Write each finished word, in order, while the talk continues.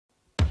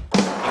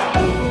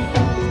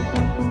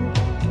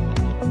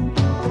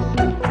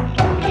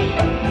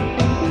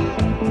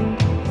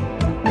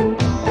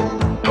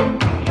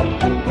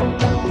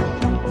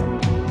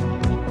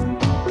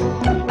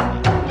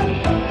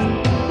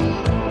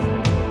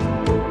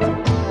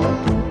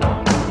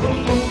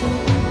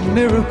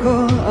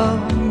Miracle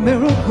of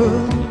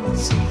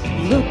miracles,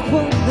 look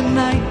what the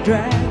night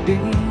dragged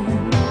in.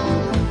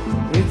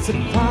 It's a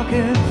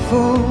pocket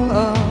full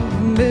of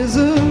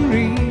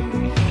misery,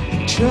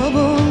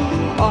 trouble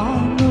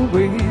on the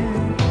way.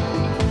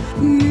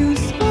 You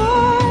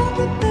spoiled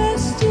the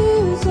best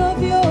years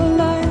of your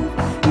life,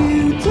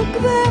 you took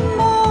them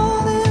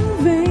all in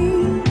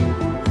vain.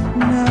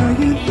 Now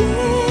you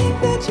think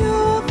that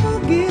you're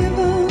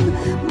forgiven,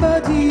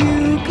 but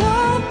you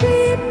can't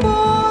be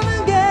born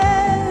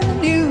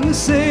again. You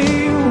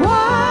say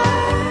why?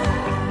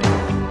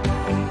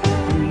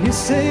 You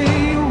say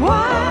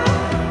why?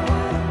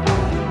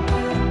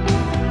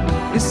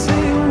 You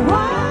say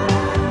why?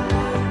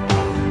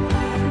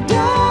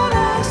 Don't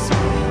ask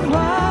me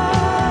why.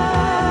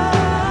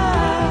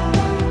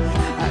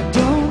 I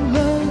don't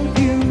love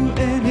you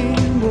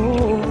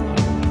anymore.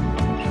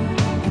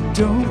 I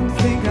don't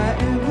think I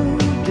ever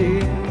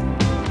did.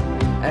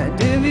 And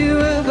if you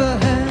ever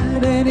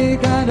had any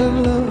kind of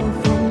love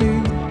for me,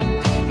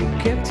 you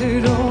kept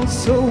it all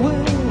so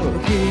well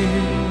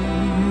here.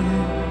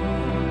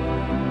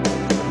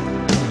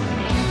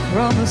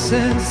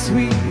 Promises,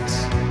 sweet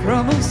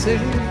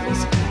promises,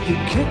 you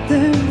kept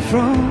them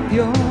from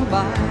your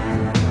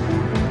mind.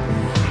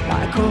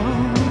 Like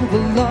all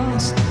the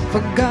lost,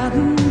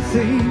 forgotten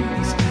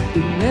things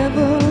you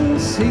never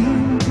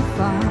seem to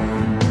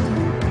find.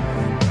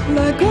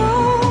 Like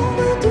all